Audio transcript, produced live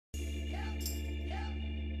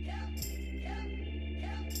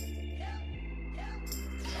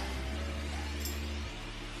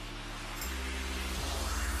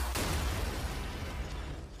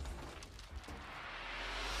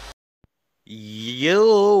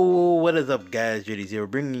Yo, what is up, guys?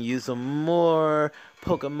 TheJDzero bringing you some more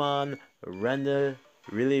Pokemon really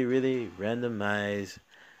randomized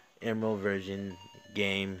Emerald version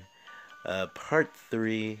game, part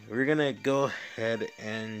 3. We're gonna go ahead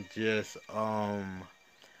and just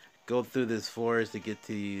go through this forest to get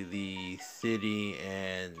to the city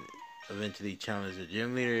and eventually challenge the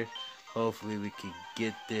gym leader. Hopefully, we can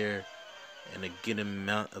get there in a good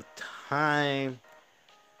amount of time.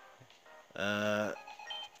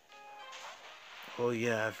 Oh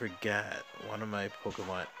yeah, I forgot. One of my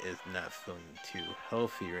Pokemon is not feeling too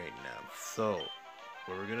healthy right now. So,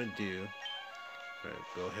 what we're gonna do, we're gonna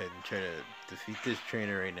go ahead and try to defeat this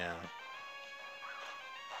trainer right now.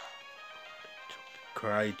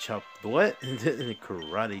 Karate chop what?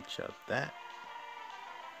 Karate chop that.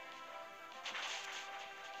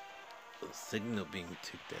 Signal being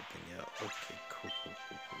took that thing out. Okay, cool.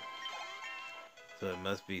 So it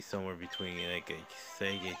must be somewhere between like a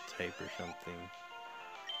Sega type or something.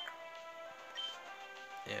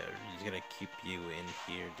 Yeah, we're just gonna keep you in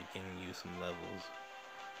here to gain you some levels.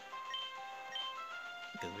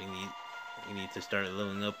 Because we need to start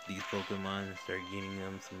leveling up these Pokemon and start getting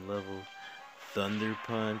them some levels. Thunder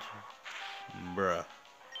Punch. Bruh.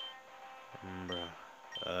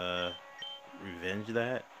 Revenge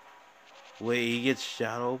that? Wait, he gets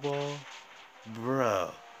Shadow Ball?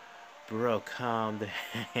 Bro, calm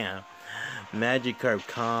down. Magikarp,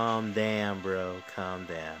 calm down, bro. Calm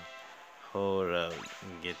down. Hold up.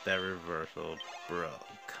 Get that reversal. Bro,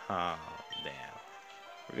 calm down.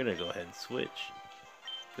 We're gonna go ahead and switch.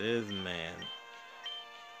 This man.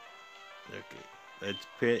 Okay. Let's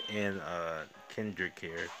put in Kendrick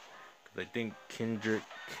here. Because I think Kendrick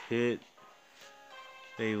could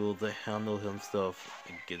be able to handle himself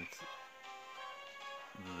against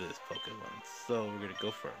this Pokemon. So we're gonna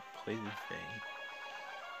go for a Poison Fang.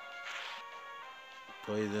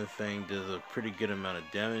 Poison Fang does a pretty good amount of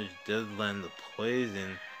damage. Does land the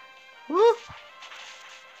poison. Woo!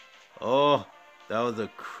 Oh, that was a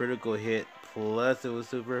critical hit. Plus it was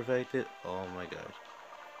super effective. Oh my gosh.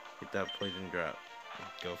 Get that poison drop.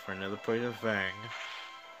 Go for another Poison Fang.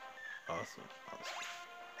 Awesome.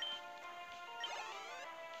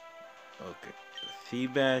 Okay.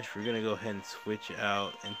 Feedbash, we're gonna go ahead and switch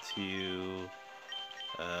out into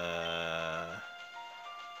I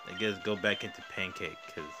guess go back into Pancake,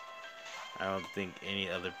 because I don't think any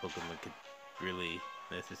other Pokemon could really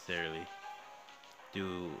necessarily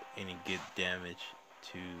do any good damage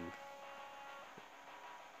to,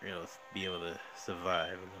 you know, be able to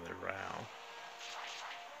survive another round.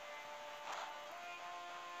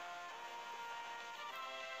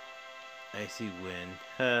 Icy Wind,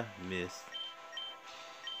 ha, missed.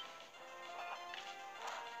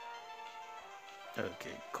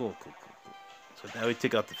 Okay, cool. So now we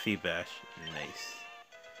took out the Feedbash. Nice.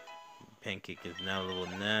 Pancake is now level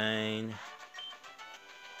 9.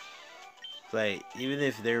 It's like, even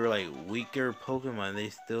if they were like weaker Pokemon, they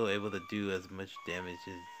still able to do as much damage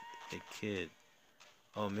as they could.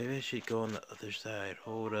 Oh, maybe I should go on the other side.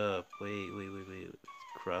 Hold up. Wait. Let's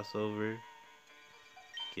crossover.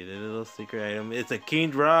 Get a little secret item. It's a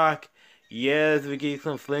King Rock. Yes, we get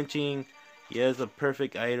some flinching. Yes, a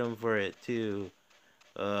perfect item for it too.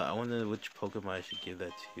 I wonder which Pokemon I should give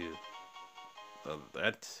that to.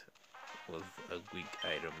 That was a weak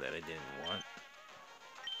item that I didn't want.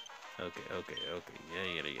 Okay. Yeah.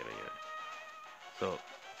 So,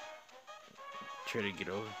 try to get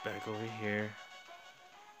back over here.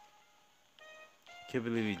 Can't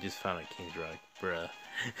believe we just found a King's Rock, bruh.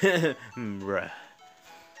 Bruh.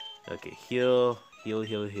 Okay, heal.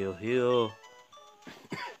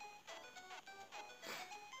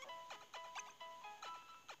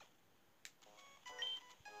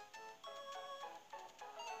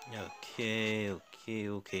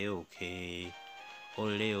 Okay.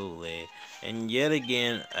 Ole. And yet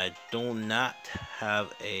again, I do not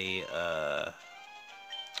have a,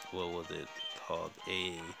 what was it called?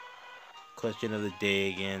 A question of the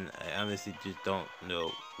day again. I honestly just don't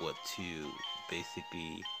know what to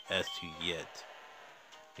basically ask to yet.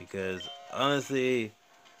 Because, honestly,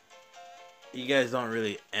 you guys don't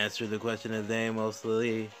really answer the question of the day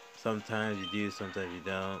mostly. Sometimes you do, sometimes you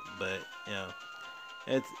don't. But, you know,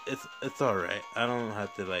 it's alright. I don't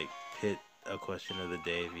have to, like, pit a question of the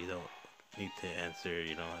day if you don't need to answer.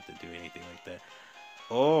 You don't have to do anything like that.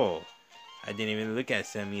 Oh, I didn't even look at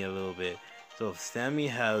Sammy a little bit. So if Sammy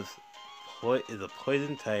is a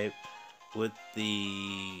poison type with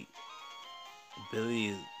the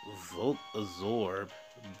ability Volt Absorb,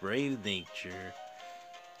 Brave Nature,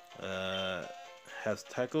 has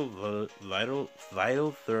Tackle,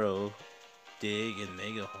 Vital Throw, Dig, and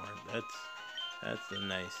Mega Horn. That's a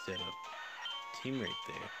nice setup. Team right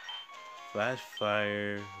there. Flash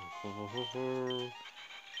fire.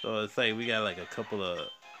 So it's like we got like a couple of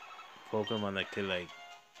Pokemon that could like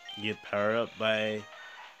get power up by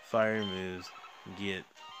fire moves, get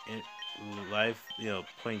life,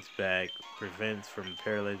 points back, prevents from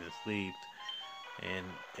paralyzed and sleep, and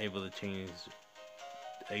able to change,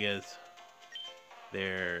 I guess,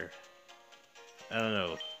 their, I don't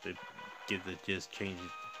know, they get to just change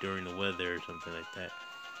during the weather or something like that,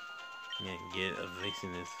 and get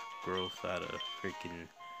evasiveness growth out of freaking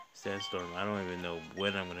sandstorm. I don't even know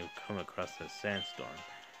when I'm gonna come across a sandstorm.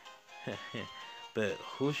 But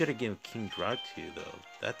who should I give King Drog to though?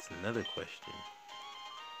 That's another question.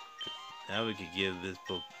 Now we could give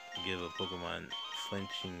give a Pokemon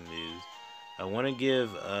flinching moves. I want to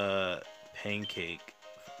give Pancake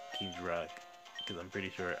King Drog because I'm pretty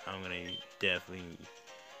sure I'm gonna definitely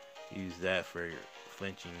use that for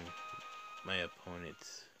flinching my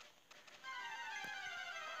opponents.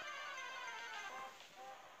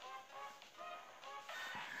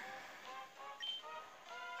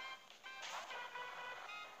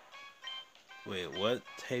 Wait, what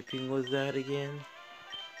typing was that again?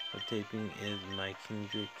 What typing is my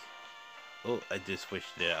Kingdrick? Oh, I just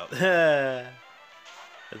switched it out. I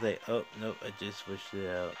was like, oh, nope, I just switched it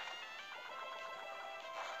out.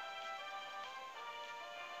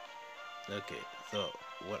 Okay, so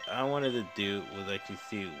what I wanted to do was actually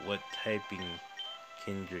see what typing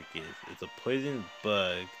Kendrick is. It's a poison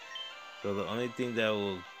bug, so the only thing that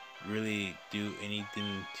will really do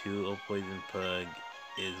anything to a poison bug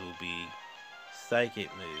will be psychic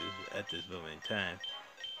moves at this moment in time.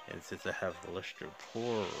 And since I have the Luster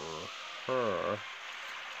Purge,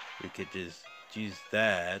 we could just use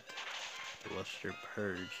that, the Luster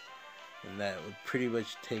Purge, and that would pretty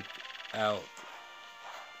much take out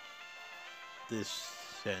this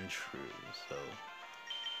Sandshrew. So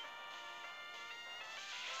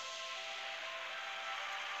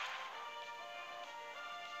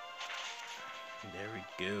there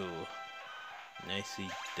we go. Nicely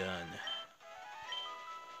done.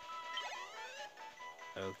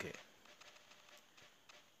 Okay.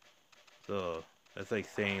 So that's like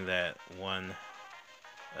saying that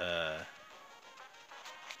I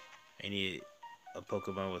need a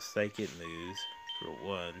Pokemon with psychic moves for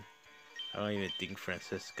one. I don't even think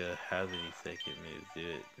Francisca has any psychic moves, do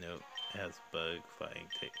it? Nope. It has bug, flying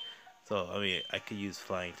type. So I mean I could use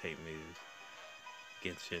flying type moves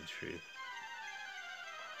against Sandshrew.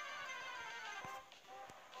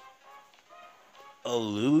 Oh,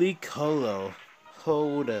 Ludicolo.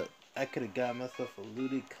 Hold up. I could have got myself a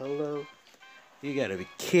Ludicolo. You gotta be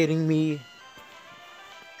kidding me.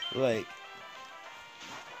 Like,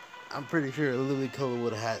 I'm pretty sure Ludicolo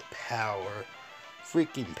would have had power.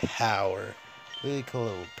 Freaking power.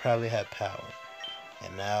 Ludicolo would probably have power.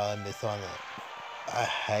 And now I miss on a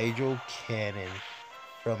Hydro Cannon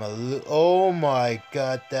from a... Oh my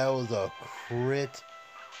god, that was a crit.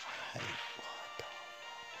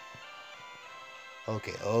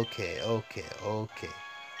 Okay.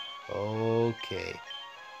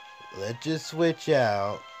 Let's just switch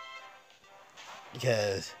out.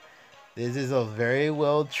 Because this is a very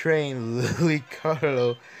well trained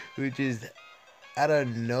Ludicolo who just out of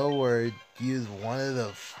nowhere used one of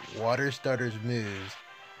the water starter's moves,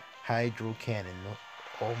 Hydro Cannon.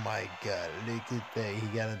 Oh my god, look at that. He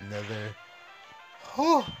got another.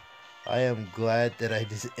 Oh, I am glad that I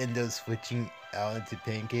just ended up switching out into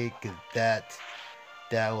Pancake because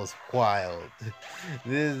that was wild.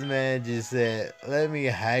 This man just said, let me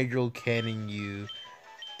Hydro Cannon you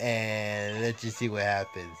and let's just see what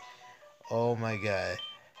happens. Oh my god.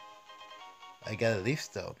 I got a Leaf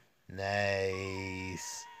Stone.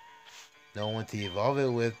 Nice. No one to evolve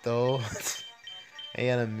it with though. I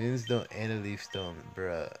got a Moonstone and a Leaf Stone,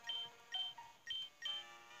 bruh.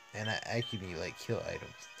 And I actually need like kill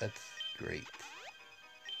items. That's great.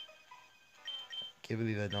 Can't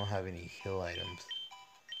believe I don't have any heal items.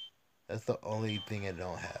 That's the only thing I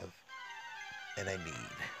don't have. And I need.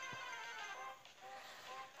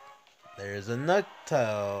 There's a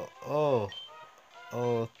Noctile. Oh.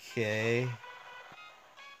 Okay.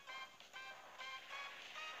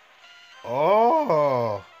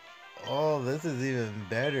 Oh. Oh, this is even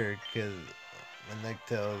better because my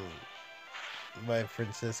Noctile, my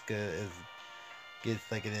Francisca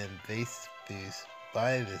gets like an invasive boost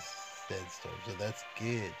by this sandstorm, so that's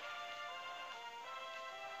good.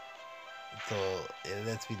 So it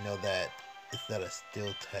lets me know that it's not a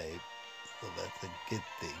steel type, so that's a good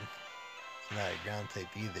thing. It's not a ground type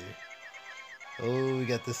either. Oh, we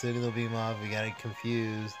got the Sentinel Beam off. We got it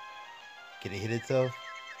confused. Can it hit itself?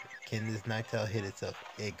 Can this Noctowl hit itself?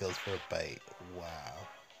 It goes for a bite. Wow.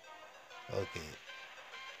 Okay.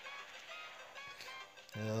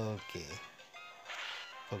 Okay.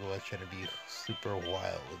 Pokemon's trying to be super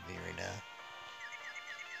wild with me right now.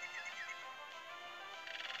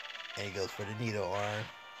 And he goes for the needle arm.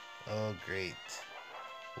 Oh, great.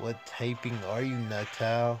 What typing are you,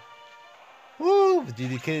 Noctowl? Woo! But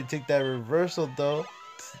you couldn't take that reversal, though.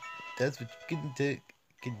 That's what you couldn't take.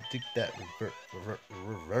 You couldn't take that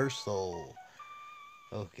reversal.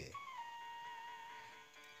 Okay.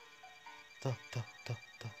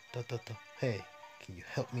 Hey, can you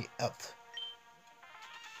help me out?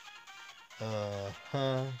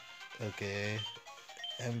 Huh. Okay.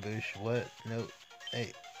 Ambush, what? No.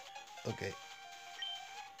 Hey. Okay.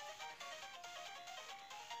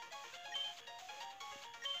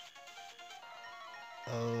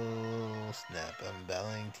 Oh, snap. I'm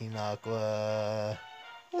battling Team Aqua.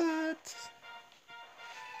 What?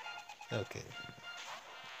 Okay.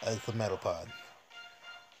 It's a Metal Pod.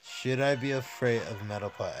 Should I be afraid of Metal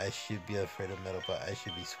Pod? I should be afraid of Metal Pod. I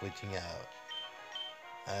should be switching out.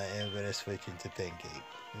 I am going to switch into Pancake.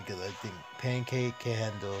 Because I think Pancake can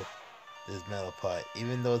handle this Metal Pod.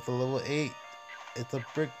 Even though it's a level 8. It's a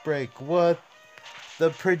brick break. What?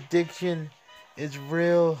 The prediction is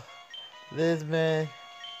real. This man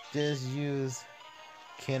just used.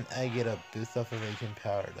 Can I get a boost off of Agent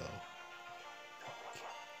Power though? No,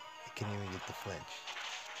 I can't even get the flinch.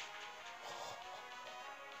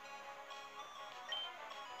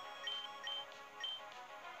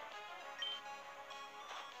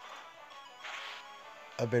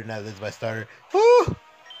 I better not lose my starter. Ooh!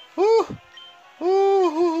 Ooh!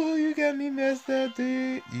 Ooh! You got me messed up,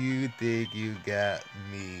 dude. You think you got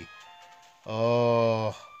me.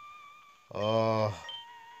 Oh. Oh.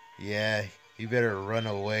 Yeah. You better run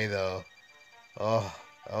away, though. Oh.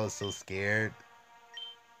 I was so scared.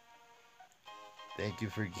 Thank you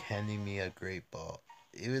for handing me a great ball.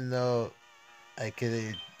 Even though I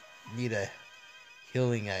could need a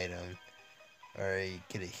healing item. Or he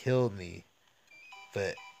could have healed me.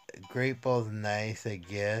 But great ball's nice, I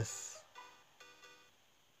guess.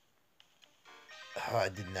 Oh, I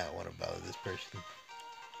did not want to battle this person.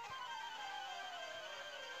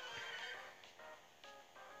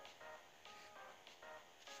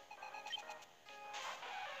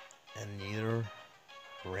 And neither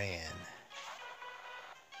ran.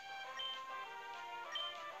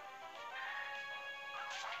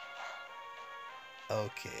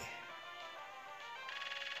 Okay.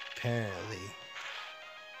 Apparently,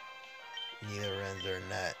 neither runs or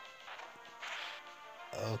not.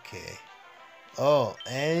 Okay. Oh, I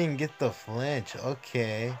didn't get the flinch.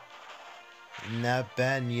 Okay. Not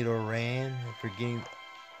bad, Needle ran for getting.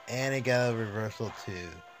 And it got a reversal too.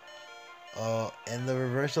 Oh, and the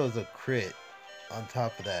reversal is a crit on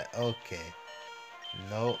top of that. Okay.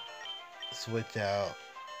 Nope. Switch out.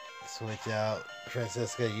 Switch out.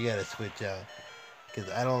 Francesca, you gotta switch out. Because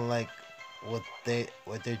I don't like what they're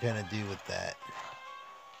trying to do with that.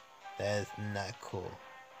 That is not cool.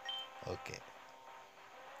 Okay.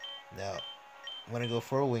 Now, I'm gonna go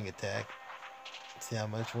for a wing attack. See how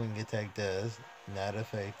much wing attack does. Not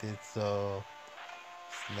affected, so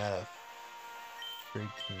it's not a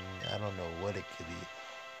freaking. I don't know what it could be.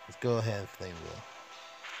 Let's go ahead and Flame Wheel.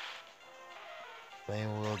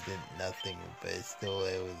 Flame Wheel did nothing, but it's still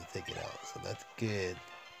able to take it out, so that's good.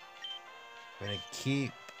 We're gonna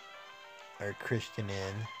keep our Christian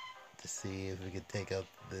in to see if we can take out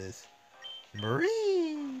this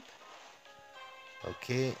Marine.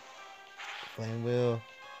 Okay, Flame Wheel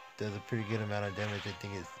does a pretty good amount of damage. I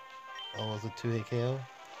think it's almost a 2-hit KO.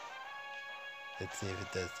 Let's see if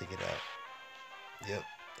it does take it out. Yep,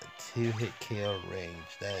 a 2-hit KO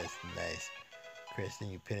range. That is nice. Kristen,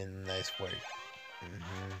 you put in nice work.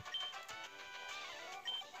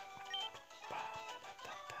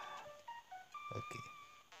 Okay.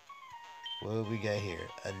 What do we got here?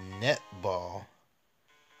 A netball.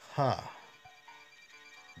 Huh.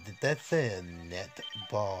 Did that say a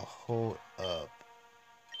netball? Hold up.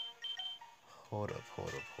 Hold up.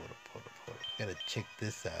 Gotta check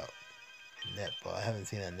this out. Netball. I haven't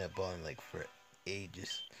seen a netball in like for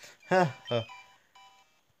ages. I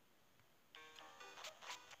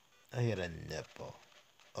got a netball.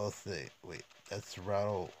 Oh, say, wait, that's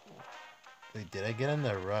Rattle. Wait, did I get on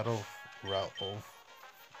the Route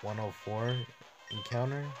 104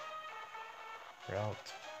 encounter?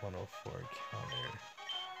 Route 104 encounter.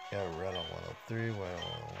 Got Rattle 103,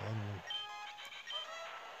 101.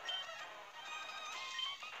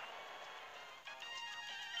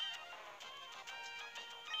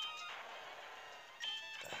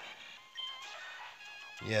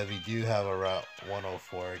 Yeah, we do have a Route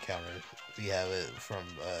 104 encounter. We have it from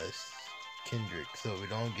Kendrick, so we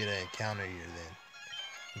don't get an encounter here then,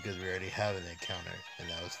 because we already have an encounter, and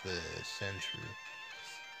that was the Sentry.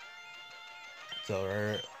 So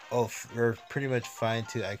we're pretty much fine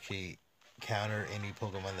to actually counter any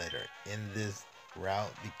Pokemon that are in this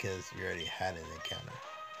route because we already had an encounter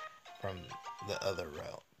from the other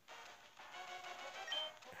route.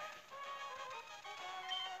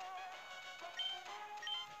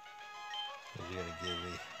 You're gonna give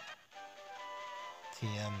me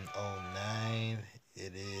TM09.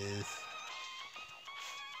 It is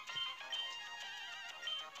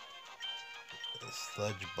a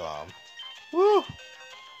Sludge Bomb. Woo!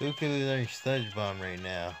 Who can we learn Sludge Bomb right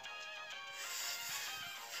now?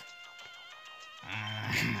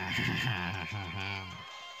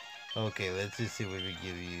 Okay, let's just see what we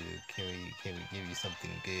give you. Can we give you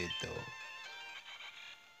something good though?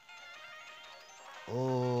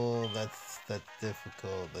 Oh, that's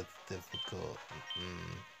difficult. That's difficult.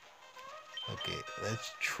 Okay,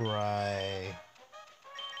 let's try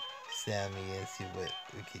Sammy and see what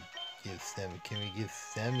we could give Sammy. Can we give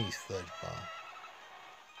Sammy Sludge Bomb?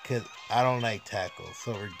 Cause I don't like Tackle,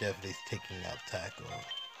 so we're definitely taking out Tackle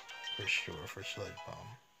for sure for Sludge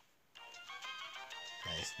Bomb.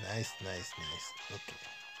 Nice. Okay.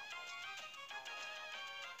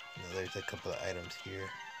 Now there's a couple of items here.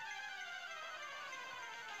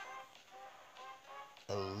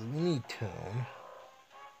 A Looney Tune.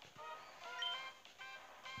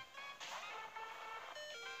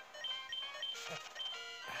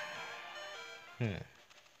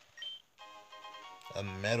 A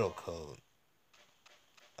Metal Code.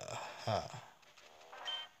 Aha.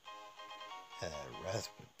 A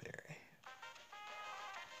Raspberry.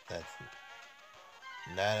 That's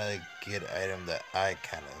not a good item that I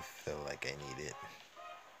kind of feel like I need it.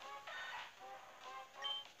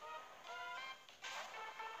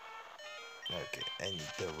 Okay, I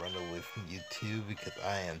need to run away from you too because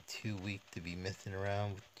I am too weak to be messing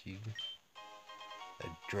around with you. A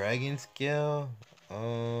Dragon Scale?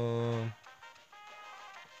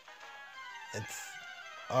 It's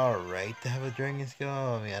alright to have a Dragon Scale.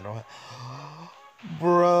 I mean, I don't have...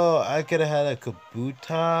 Bro, I could have had a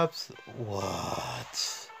Kabutops.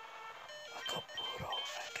 What? A Kabuto.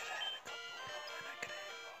 I could have had a Kabuto and I could have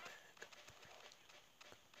evolved it.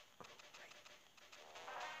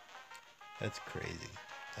 That's crazy.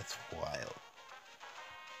 That's wild.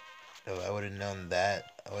 If I would have known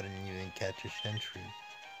that, I wouldn't even catch a Sentry.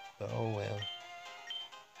 But oh well.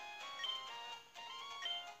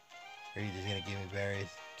 Are you just gonna give me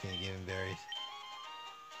berries? Can you give me berries?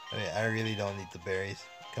 Okay, I really don't need the berries.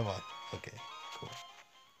 Come on. Okay, cool.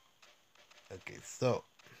 Okay, so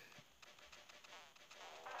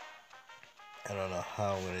I don't know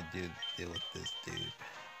how I'm gonna deal with this dude.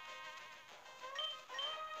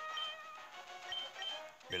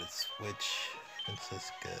 We're gonna switch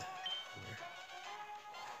Francisca.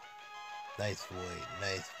 Nice void,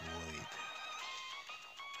 nice void.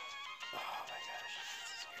 Oh my gosh, this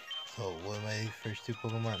is great. So what are my first two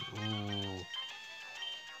Pokemon? Ooh.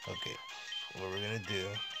 Okay, what we're gonna do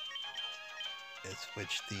is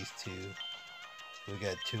switch these two. We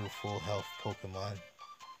got two full health Pokemon.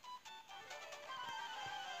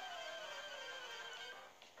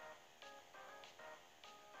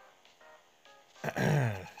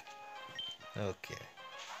 Okay.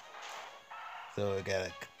 So we got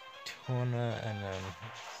a Katona and a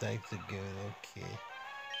Zigzagoon. Okay.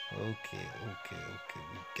 We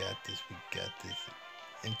got this.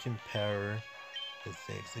 Ancient Power, the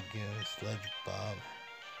Zigzagoon, Sludge Bomb.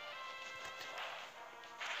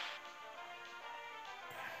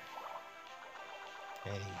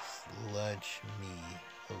 And he sludge me.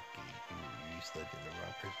 Okay, you sludging the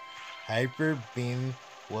wrong person. Hyper Beam,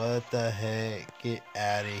 what the heck? Get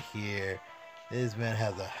out of here. This man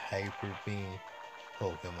has a Hyper Beam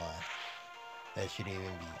Pokemon. That shouldn't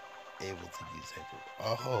even be able to use Hyper.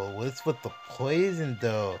 Oh, what's with the poison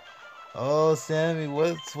though? Oh, Sammy,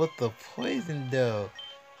 what's with the poison though?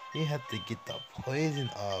 You have to get the poison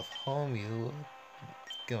off, homie.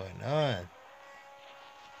 What's going on?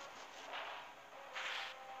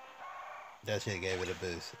 That shit gave it a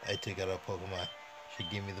boost. I took out a Pokemon. Should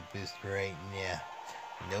give me the boost right now.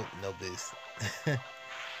 Nope, no boost.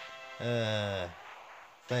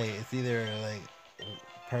 It's either like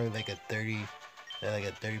probably like a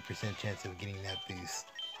 30% chance of getting that boost.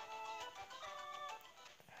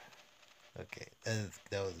 Okay, that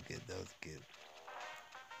was good.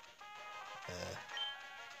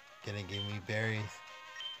 Gonna give me berries.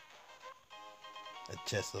 A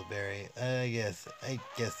Chesto Berry. I guess I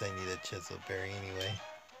need a Chesto Berry anyway.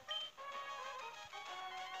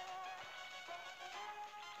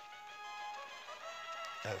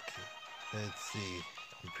 Okay, let's see.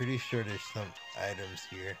 I'm pretty sure there's some items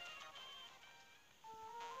here.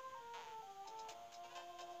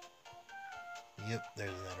 Yep, there's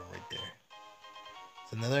an item right there.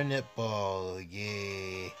 It's another netball.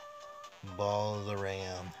 Yay. Balls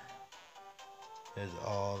around. There's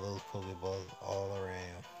all those Pokeballs all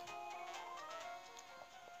around.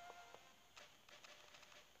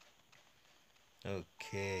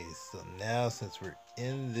 Okay, so now since we're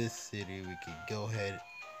in this city, we can go ahead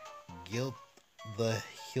and get the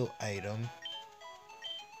heal item.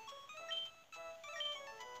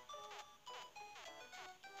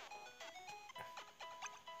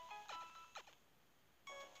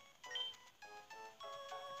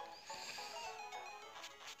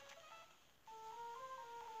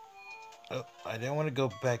 Oh, I didn't want to go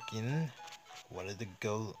back in. I wanted to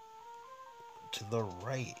go to the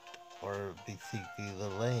right, or basically the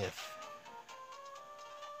left.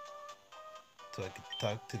 So I could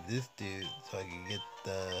talk to this dude, so I could get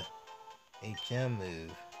the HM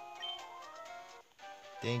move.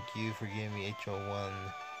 Thank you for giving me HO1,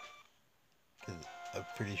 because I'm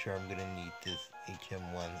pretty sure I'm gonna need this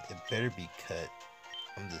HM1. It better be cut.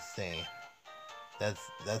 I'm just saying. That's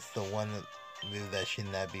the one move that should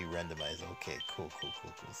not be randomized. Okay, cool.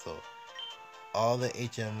 So all the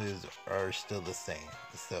HM moves are still the same,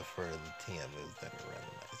 except for the TM moves that are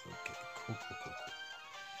randomized. Okay, cool.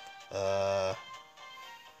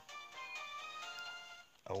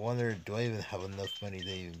 I wonder, do I even have enough money to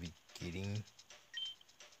even be getting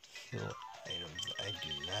heal items? I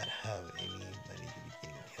do not have any money to be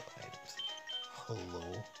getting heal items.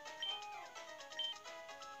 Hello?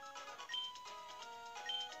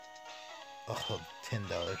 Oh, $10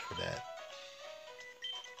 for that.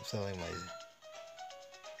 I'm selling my...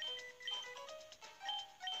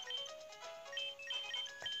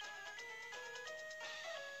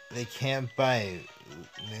 They can't buy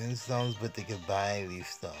moonstones, but they can buy leaf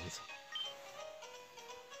stones.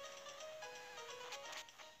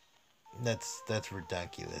 That's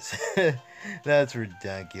ridiculous. That's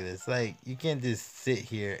ridiculous. Like, you can't just sit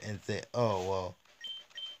here and say, oh, well,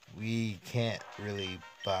 we can't really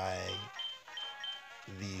buy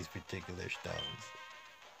these particular stones.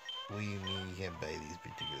 What do you mean you can't buy these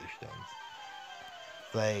particular stones?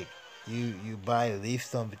 Like, you buy a leaf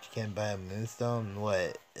stone, but you can't buy a moonstone?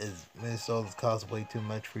 What? Is moonstones cost way too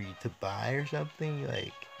much for you to buy or something?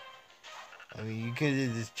 Like, I mean, you could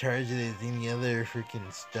have just charged it as any other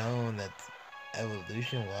freaking stone that's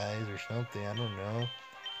evolution-wise or something. I don't know.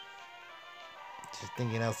 Just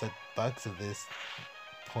thinking outside the box at this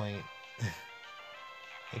point.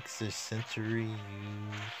 Extrasensory, you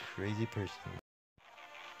crazy person.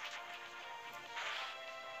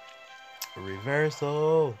 A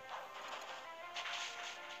reversal!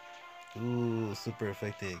 Ooh, super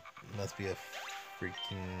effective. Must be a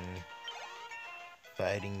freaking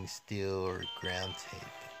fighting steel or ground tape,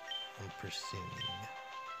 I'm presuming.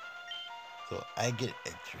 So I get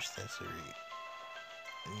extrasensory.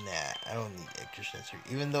 Nah, I don't need extrasensory.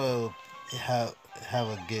 Even though it'll have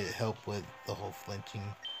a good help with the whole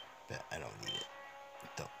flinching, but I don't need it.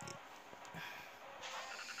 Don't need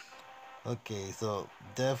it. Okay, so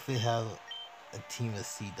definitely have a team of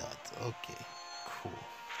sea dots. Okay, cool.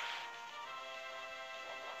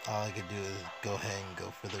 All I could do is go ahead and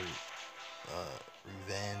go for the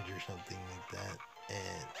revenge or something like that,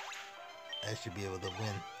 and I should be able to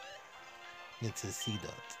win. It's a sea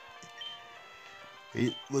dot.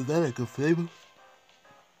 Wait, was that a good flavor?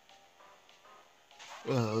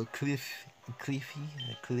 Cliffy,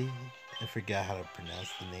 I forgot how to pronounce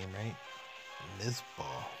the name right. This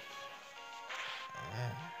ball.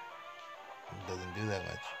 It doesn't do that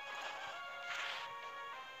much.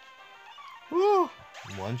 Woo!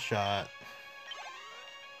 One shot.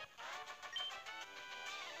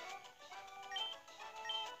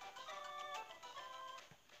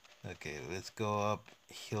 Okay, let's go up,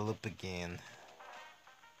 heal up again.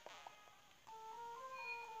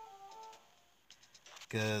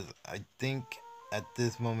 Because I think at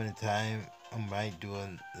this moment in time, I might do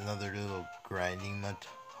another little grinding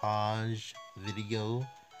montage video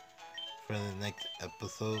for the next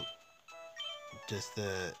episode. Just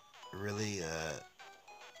to really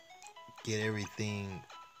get everything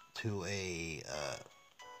to a,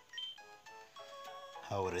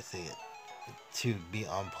 how would I say it? To be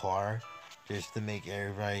on par. Just to make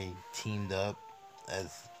everybody teamed up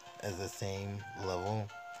as the same level.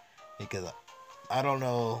 Because I don't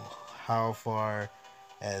know how far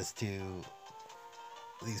as to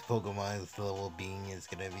these Pokemon's level being is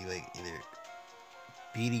gonna be like either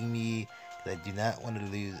beating me, because I do not want to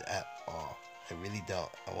lose at all. I really don't.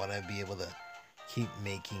 I want to be able to keep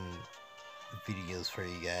making videos for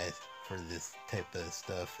you guys for this type of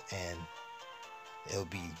stuff, and it'll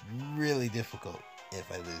be really difficult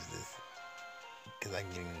if I lose this because I'm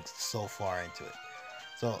getting so far into it.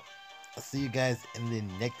 So I'll see you guys in the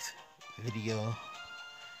next video.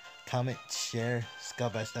 Comment, share,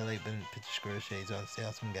 Scott Bash that like button, picture square shades on. Stay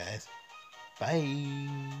awesome, guys.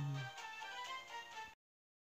 Bye.